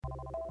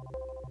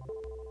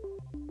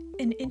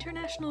An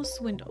international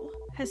swindle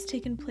has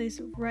taken place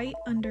right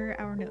under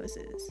our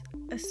noses.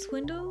 A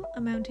swindle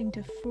amounting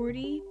to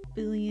 $40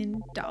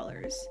 billion.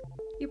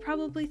 You're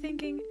probably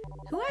thinking,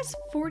 who has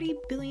 $40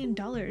 billion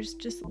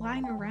just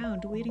lying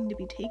around waiting to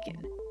be taken?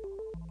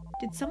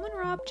 Did someone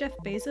rob Jeff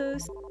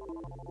Bezos?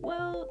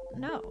 Well,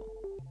 no.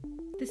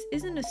 This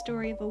isn't a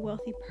story of a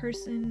wealthy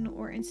person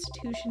or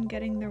institution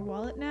getting their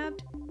wallet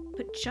nabbed,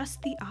 but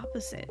just the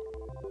opposite.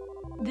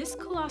 This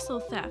colossal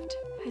theft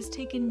has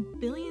taken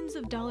billions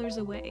of dollars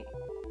away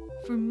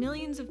from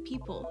millions of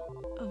people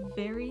of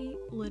very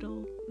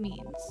little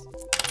means.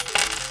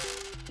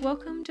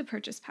 Welcome to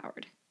Purchase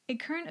Powered, a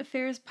current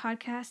affairs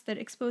podcast that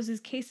exposes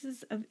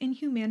cases of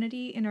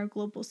inhumanity in our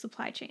global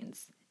supply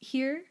chains.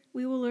 Here,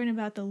 we will learn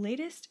about the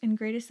latest and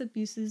greatest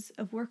abuses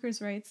of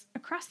workers' rights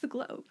across the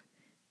globe,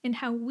 and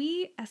how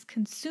we as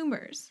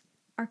consumers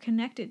are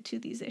connected to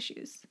these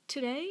issues.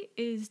 Today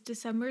is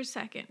December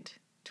 2nd,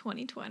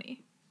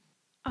 2020.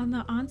 On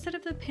the onset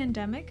of the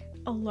pandemic,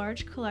 a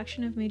large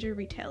collection of major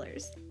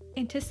retailers,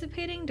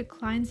 anticipating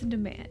declines in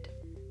demand,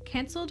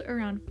 canceled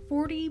around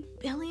 $40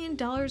 billion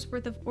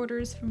worth of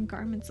orders from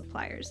garment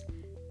suppliers,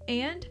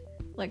 and,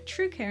 like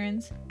true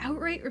Karens,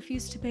 outright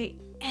refused to pay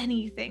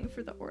anything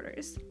for the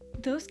orders.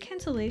 Those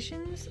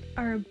cancellations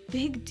are a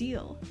big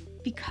deal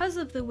because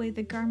of the way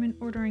the garment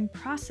ordering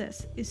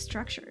process is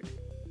structured.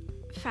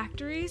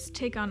 Factories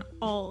take on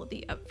all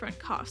the upfront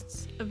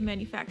costs of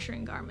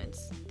manufacturing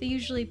garments. They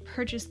usually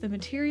purchase the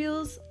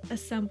materials,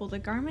 assemble the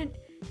garment,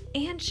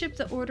 and ship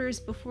the orders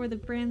before the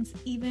brands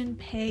even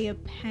pay a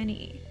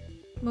penny.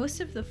 Most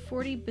of the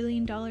 $40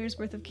 billion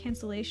worth of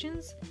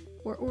cancellations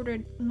were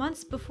ordered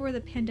months before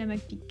the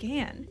pandemic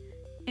began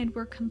and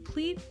were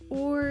complete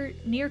or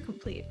near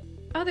complete.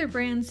 Other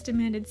brands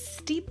demanded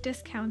steep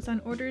discounts on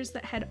orders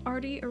that had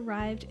already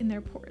arrived in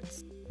their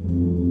ports.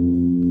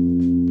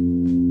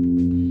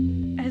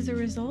 As a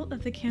result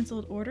of the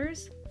canceled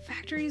orders,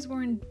 factories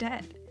were in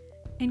debt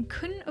and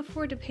couldn't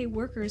afford to pay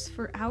workers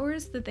for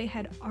hours that they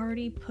had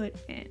already put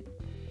in.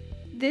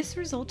 This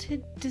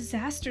resulted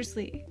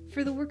disastrously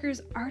for the workers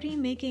already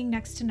making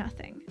next to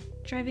nothing,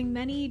 driving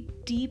many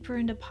deeper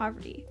into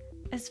poverty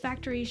as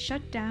factories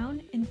shut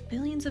down and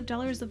billions of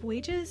dollars of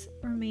wages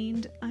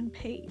remained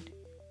unpaid.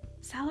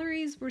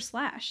 Salaries were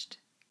slashed.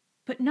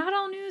 But not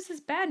all news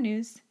is bad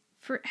news.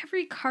 For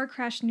every car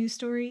crash news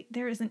story,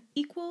 there is an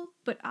equal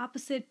but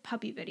opposite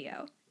puppy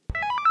video.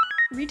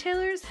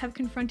 Retailers have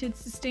confronted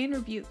sustained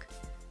rebuke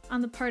on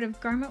the part of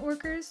garment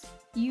workers,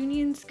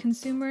 unions,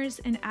 consumers,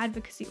 and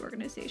advocacy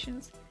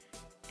organizations.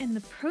 And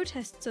the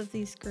protests of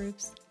these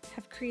groups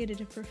have created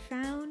a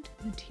profound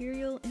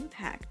material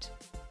impact.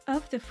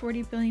 Of the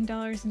 $40 billion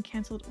in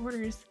canceled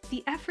orders,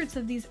 the efforts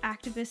of these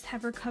activists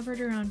have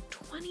recovered around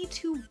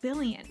 $22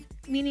 billion,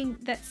 meaning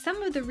that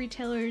some of the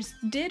retailers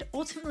did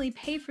ultimately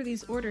pay for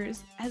these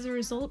orders as a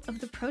result of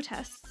the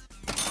protests.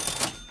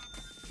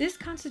 This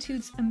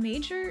constitutes a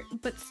major,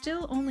 but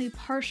still only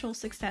partial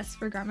success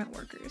for garment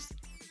workers.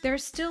 There are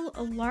still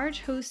a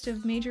large host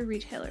of major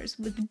retailers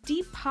with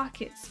deep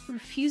pockets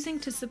refusing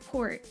to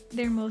support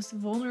their most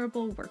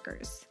vulnerable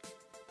workers.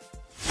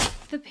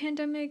 The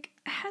pandemic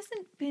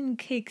hasn't been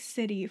cake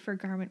city for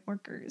garment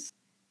workers.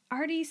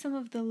 Already some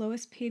of the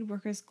lowest paid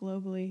workers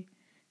globally,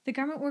 the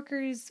garment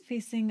workers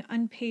facing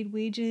unpaid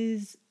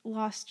wages,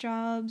 lost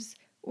jobs,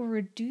 or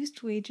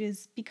reduced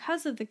wages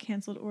because of the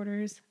canceled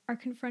orders are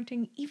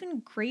confronting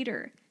even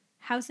greater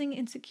housing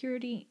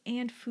insecurity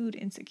and food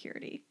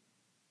insecurity.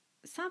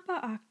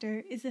 Sampa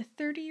Akhtar is a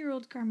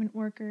 30-year-old garment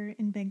worker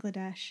in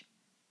Bangladesh.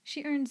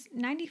 She earns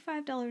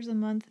 $95 a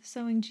month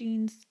sewing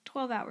jeans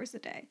 12 hours a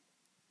day.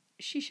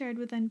 She shared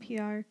with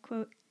NPR,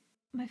 quote,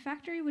 "My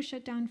factory was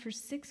shut down for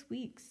 6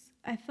 weeks.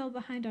 I fell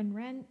behind on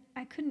rent.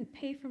 I couldn't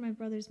pay for my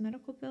brother's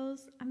medical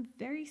bills. I'm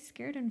very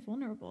scared and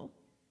vulnerable.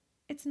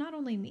 It's not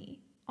only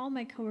me. All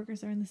my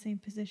coworkers are in the same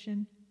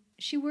position."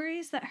 She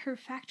worries that her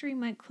factory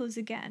might close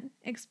again,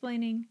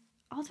 explaining,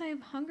 "I'll die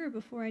of hunger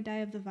before I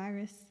die of the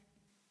virus."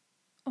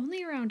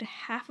 Only around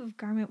half of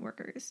garment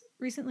workers,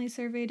 recently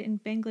surveyed in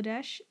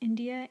Bangladesh,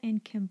 India,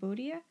 and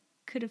Cambodia,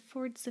 could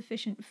afford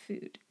sufficient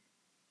food.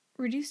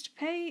 Reduced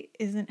pay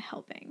isn't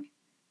helping.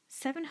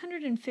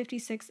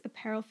 756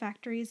 apparel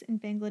factories in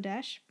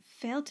Bangladesh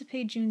failed to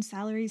pay June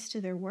salaries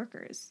to their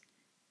workers.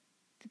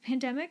 The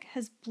pandemic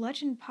has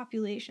bludgeoned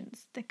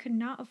populations that could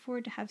not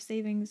afford to have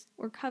savings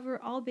or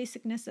cover all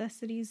basic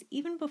necessities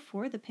even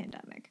before the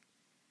pandemic.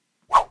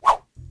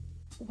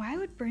 Why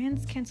would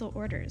brands cancel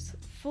orders,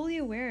 fully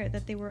aware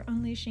that they were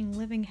unleashing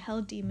living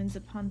hell demons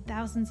upon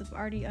thousands of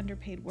already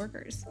underpaid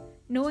workers,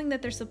 knowing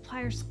that their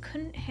suppliers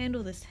couldn't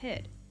handle this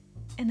hit,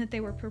 and that they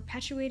were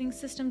perpetuating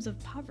systems of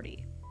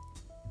poverty?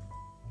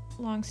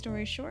 Long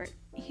story short,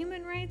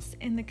 human rights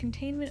and the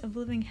containment of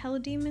living hell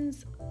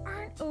demons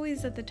aren't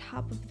always at the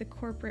top of the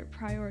corporate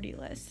priority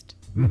list.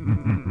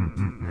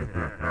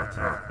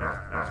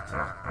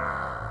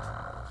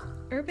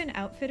 Urban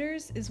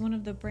Outfitters is one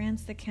of the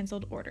brands that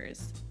canceled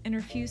orders and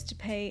refused to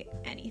pay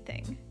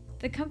anything.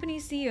 The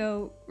company's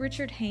CEO,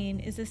 Richard Hayne,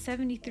 is a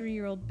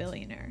 73-year-old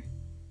billionaire.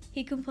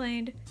 He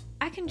complained,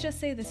 "I can just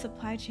say the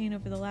supply chain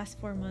over the last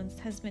 4 months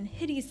has been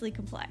hideously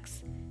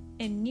complex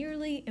and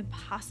nearly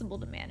impossible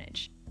to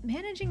manage."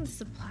 Managing the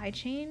supply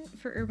chain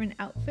for Urban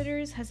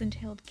Outfitters has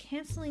entailed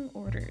canceling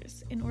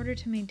orders in order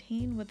to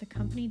maintain what the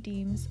company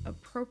deems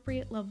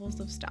appropriate levels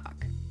of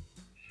stock.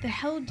 The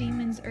hell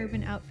demons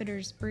Urban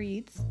Outfitters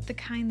breeds, the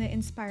kind that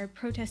inspired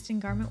protesting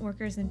garment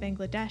workers in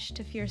Bangladesh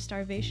to fear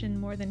starvation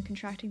more than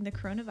contracting the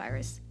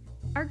coronavirus,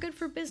 are good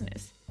for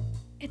business.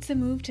 It's a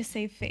move to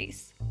save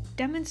face,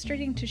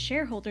 demonstrating to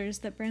shareholders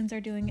that brands are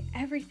doing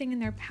everything in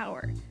their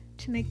power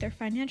to make their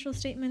financial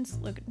statements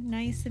look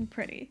nice and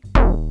pretty.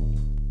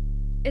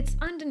 It's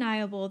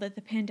undeniable that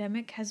the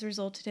pandemic has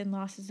resulted in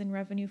losses in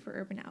revenue for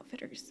Urban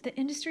Outfitters. The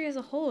industry as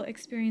a whole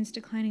experienced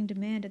declining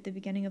demand at the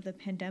beginning of the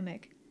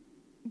pandemic.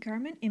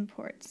 Garment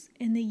imports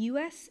in the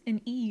US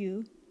and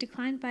EU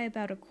declined by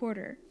about a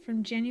quarter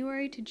from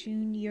January to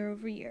June year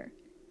over year.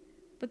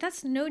 But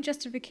that's no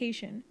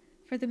justification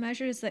for the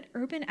measures that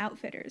Urban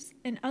Outfitters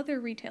and other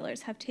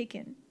retailers have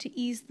taken to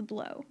ease the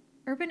blow.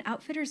 Urban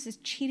Outfitters is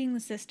cheating the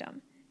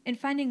system and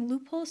finding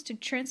loopholes to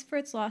transfer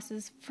its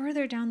losses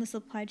further down the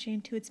supply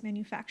chain to its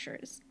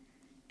manufacturers,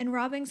 and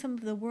robbing some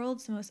of the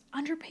world's most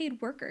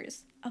underpaid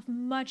workers of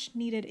much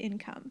needed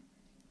income.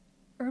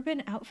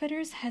 Urban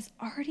Outfitters has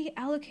already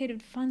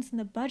allocated funds in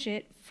the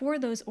budget for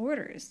those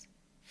orders,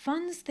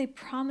 funds they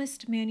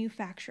promised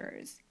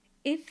manufacturers.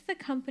 If the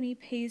company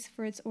pays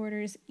for its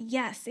orders,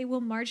 yes, it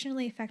will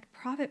marginally affect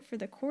profit for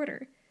the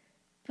quarter,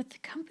 but the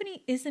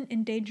company isn't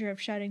in danger of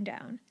shutting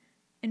down,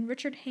 and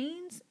Richard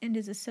Haynes and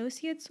his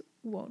associates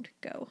won't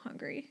go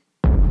hungry.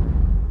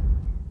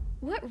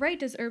 What right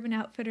does Urban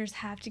Outfitters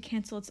have to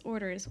cancel its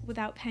orders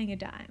without paying a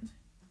dime?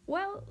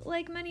 Well,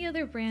 like many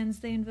other brands,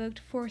 they invoked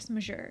force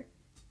majeure,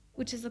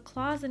 which is a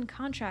clause in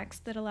contracts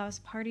that allows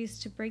parties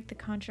to break the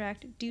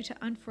contract due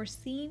to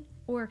unforeseen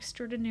or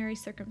extraordinary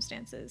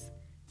circumstances,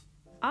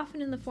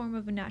 often in the form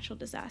of a natural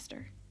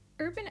disaster.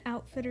 Urban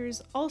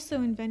Outfitters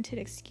also invented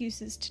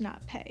excuses to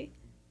not pay,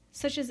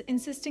 such as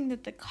insisting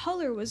that the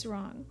color was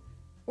wrong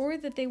or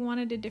that they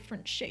wanted a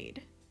different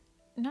shade.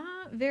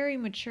 Not very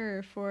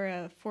mature for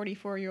a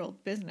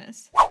 44-year-old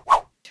business.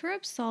 To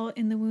rub salt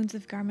in the wounds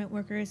of garment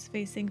workers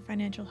facing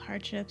financial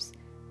hardships,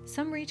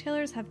 some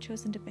retailers have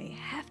chosen to pay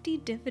hefty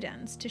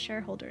dividends to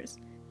shareholders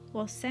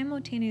while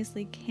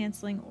simultaneously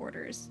canceling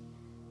orders.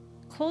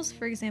 Kohl's,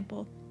 for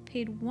example,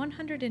 paid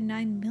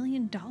 $109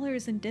 million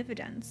in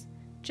dividends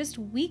just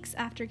weeks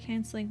after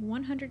canceling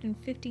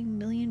 $150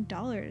 million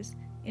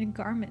in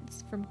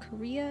garments from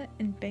Korea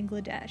and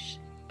Bangladesh.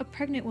 A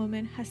pregnant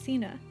woman,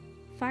 Hasina,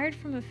 fired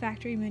from a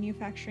factory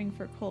manufacturing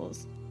for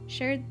Kohl's,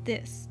 shared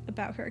this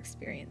about her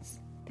experience.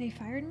 "They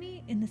fired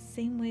me in the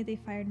same way they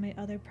fired my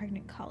other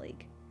pregnant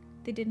colleague.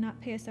 They did not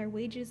pay us our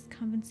wages,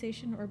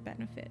 compensation, or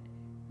benefit,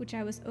 which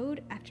I was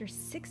owed after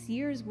 6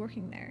 years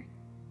working there.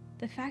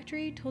 The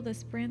factory told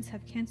us brands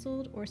have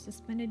canceled or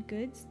suspended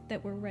goods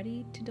that were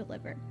ready to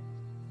deliver."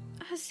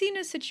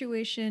 Hasina's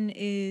situation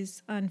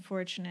is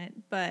unfortunate,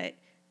 but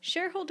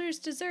shareholders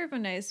deserve a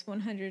nice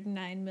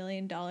 $109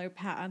 million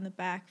pat on the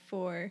back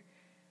for,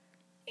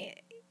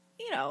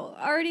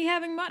 already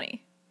having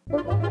money.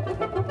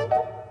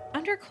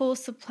 Under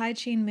Kohl's supply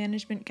chain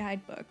management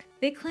guidebook,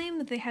 they claim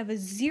that they have a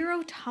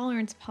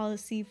zero-tolerance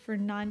policy for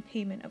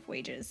non-payment of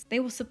wages. They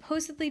will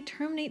supposedly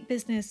terminate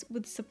business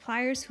with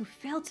suppliers who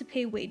fail to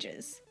pay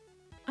wages.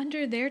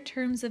 Under their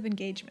terms of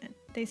engagement,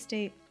 they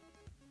state,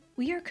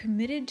 "We are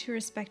committed to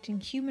respecting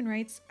human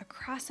rights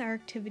across our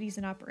activities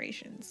and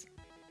operations.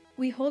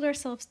 We hold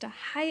ourselves to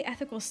high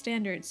ethical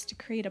standards to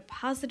create a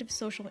positive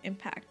social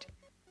impact,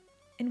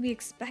 and we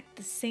expect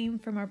the same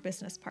from our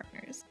business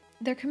partners."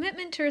 Their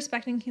commitment to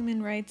respecting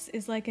human rights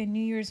is like a New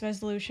Year's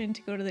resolution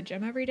to go to the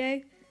gym every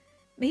day.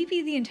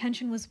 Maybe the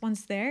intention was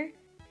once there,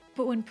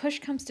 but when push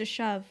comes to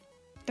shove,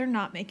 they're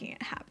not making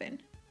it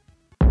happen.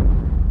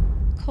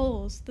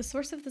 Kohl's, the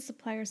source of the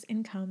supplier's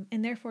income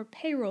and therefore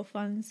payroll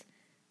funds,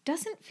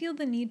 doesn't feel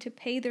the need to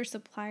pay their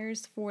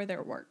suppliers for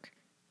their work.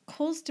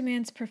 Kohl's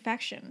demands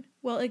perfection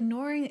while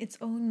ignoring its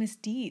own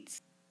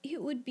misdeeds.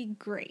 It would be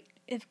great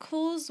if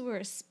Kohl's were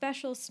a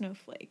special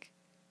snowflake,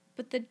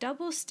 but the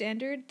double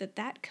standard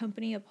that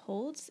company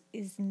upholds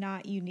is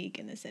not unique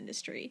in this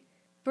industry.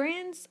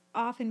 Brands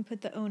often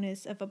put the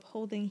onus of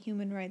upholding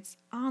human rights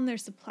on their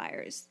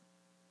suppliers,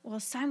 while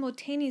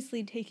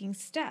simultaneously taking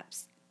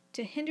steps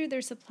to hinder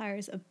their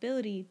suppliers'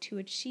 ability to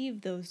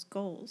achieve those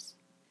goals.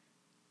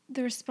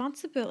 The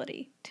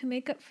responsibility to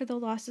make up for the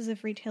losses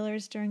of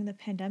retailers during the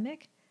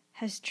pandemic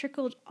has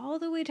trickled all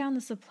the way down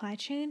the supply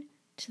chain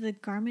to the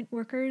garment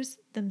workers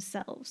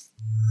themselves.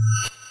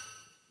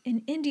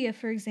 In India,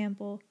 for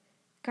example,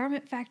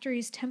 garment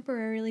factories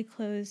temporarily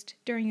closed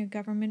during a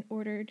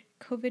government-ordered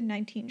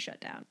COVID-19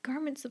 shutdown.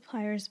 Garment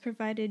suppliers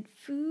provided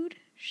food,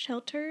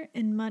 shelter,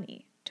 and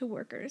money to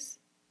workers.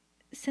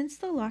 Since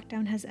the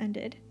lockdown has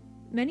ended,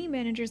 many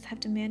managers have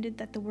demanded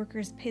that the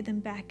workers pay them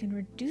back in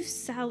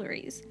reduced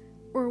salaries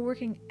or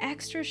working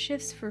extra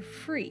shifts for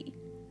free,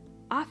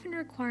 often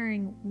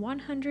requiring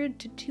 100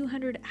 to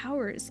 200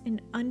 hours in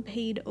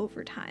unpaid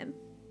overtime.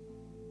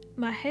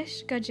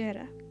 Mahesh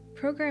Gajera,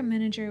 program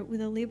manager with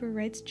a labor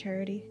rights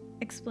charity,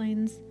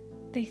 explains,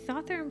 "They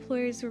thought their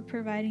employers were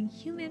providing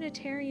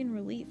humanitarian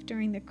relief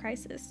during the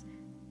crisis,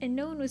 and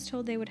no one was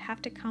told they would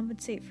have to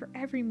compensate for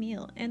every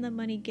meal and the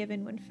money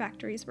given when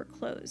factories were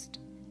closed."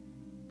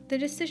 The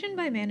decision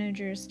by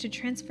managers to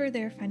transfer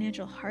their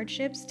financial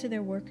hardships to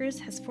their workers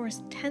has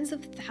forced tens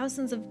of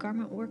thousands of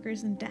garment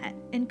workers in debt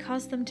and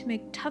caused them to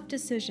make tough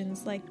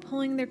decisions like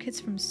pulling their kids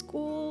from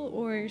school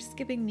or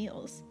skipping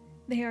meals.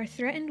 They are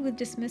threatened with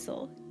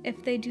dismissal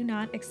if they do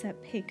not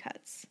accept pay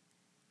cuts.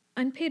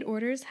 Unpaid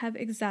orders have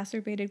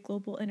exacerbated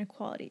global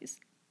inequalities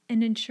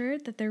and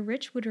ensured that the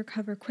rich would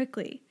recover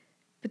quickly,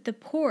 but the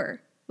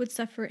poor would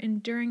suffer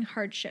enduring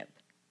hardship,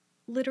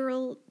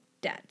 literal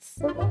debts.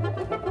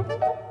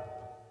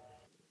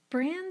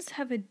 Brands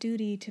have a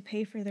duty to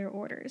pay for their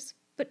orders,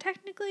 but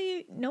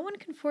technically, no one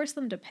can force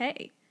them to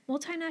pay.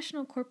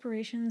 Multinational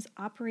corporations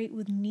operate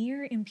with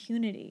near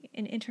impunity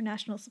in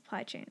international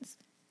supply chains.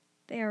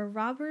 They are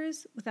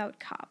robbers without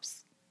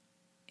cops.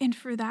 And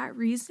for that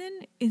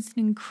reason, it's an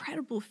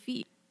incredible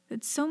feat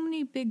that so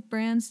many big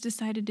brands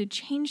decided to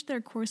change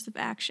their course of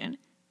action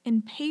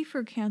and pay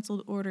for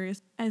canceled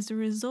orders as a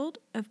result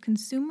of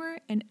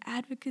consumer and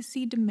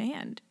advocacy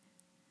demand.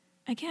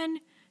 Again,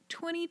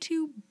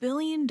 $22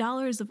 billion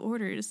of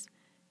orders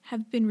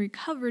have been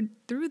recovered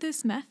through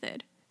this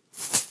method.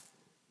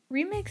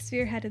 Remake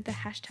spearheaded the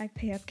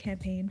 #PayUp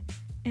campaign,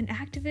 and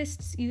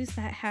activists used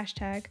that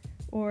hashtag,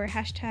 or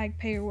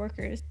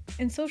 #PayYourWorkers,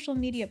 in social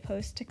media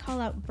posts to call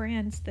out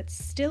brands that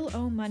still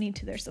owe money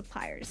to their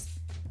suppliers.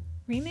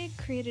 Remake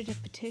created a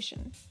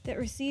petition that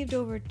received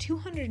over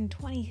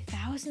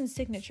 220,000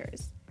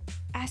 signatures,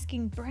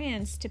 asking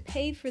brands to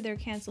pay for their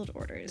canceled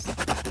orders.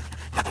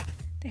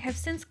 They have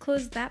since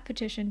closed that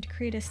petition to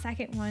create a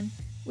second one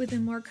with a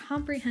more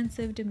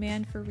comprehensive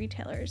demand for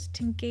retailers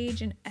to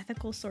engage in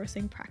ethical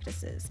sourcing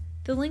practices.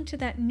 The link to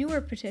that newer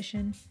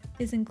petition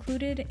is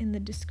included in the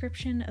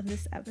description of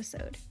this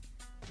episode.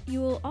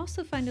 You will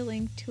also find a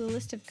link to a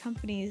list of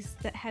companies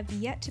that have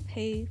yet to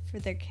pay for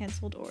their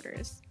canceled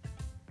orders.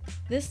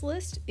 This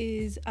list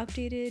is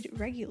updated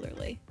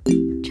regularly.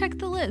 Check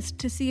the list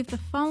to see if the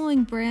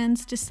following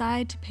brands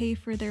decide to pay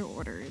for their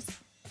orders: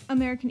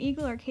 American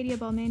Eagle, Arcadia,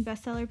 Balmain,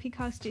 Bestseller,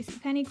 Peacocks,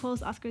 JCPenney,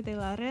 Kohl's, Oscar de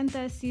la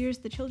Renta, Sears,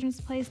 The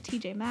Children's Place,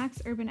 TJ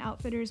Maxx, Urban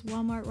Outfitters,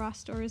 Walmart, Ross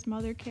Stores,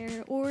 Mother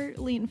Care, or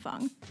Li &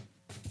 Fung.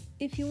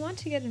 If you want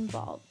to get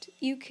involved,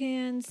 you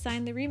can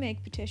sign the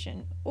Remake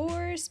petition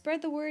or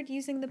spread the word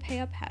using the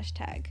PayUp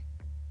hashtag.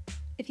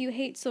 If you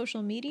hate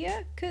social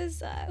media,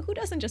 cause who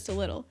doesn't just a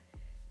little,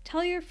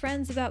 tell your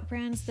friends about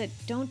brands that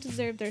don't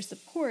deserve their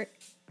support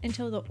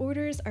until the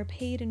orders are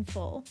paid in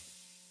full.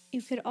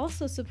 You could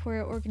also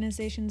support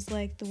organizations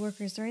like the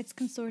Workers' Rights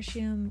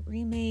Consortium,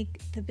 Remake,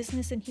 the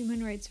Business and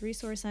Human Rights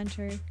Resource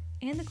Center,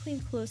 and the Clean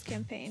Clothes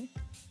Campaign,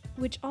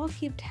 which all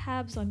keep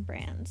tabs on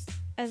brands,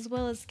 as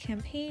well as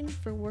campaign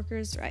for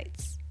workers'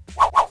 rights.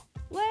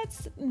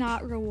 Let's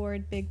not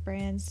reward big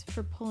brands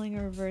for pulling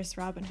a reverse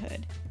Robin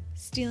Hood,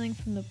 stealing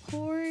from the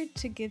poor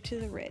to give to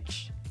the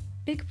rich.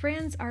 Big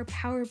brands are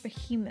power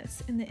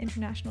behemoths in the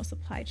international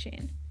supply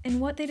chain, and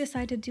what they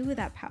decide to do with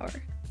that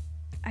power,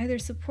 either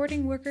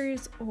supporting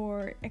workers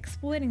or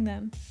exploiting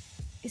them,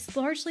 is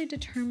largely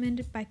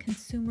determined by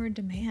consumer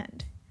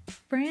demand.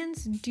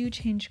 Brands do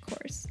change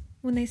course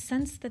when they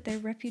sense that their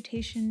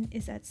reputation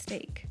is at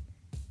stake.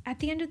 At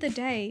the end of the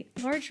day,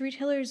 large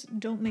retailers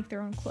don't make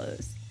their own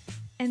clothes,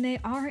 and they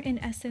are in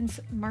essence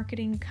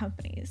marketing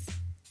companies.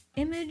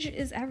 Image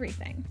is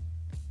everything.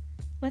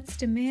 Let's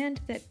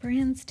demand that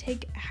brands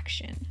take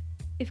action.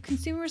 If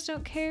consumers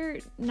don't care,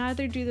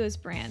 neither do those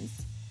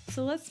brands.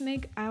 So let's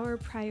make our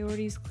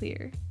priorities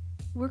clear.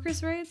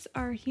 Workers' rights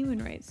are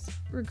human rights,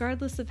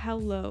 regardless of how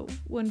low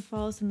one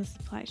falls in the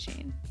supply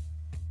chain.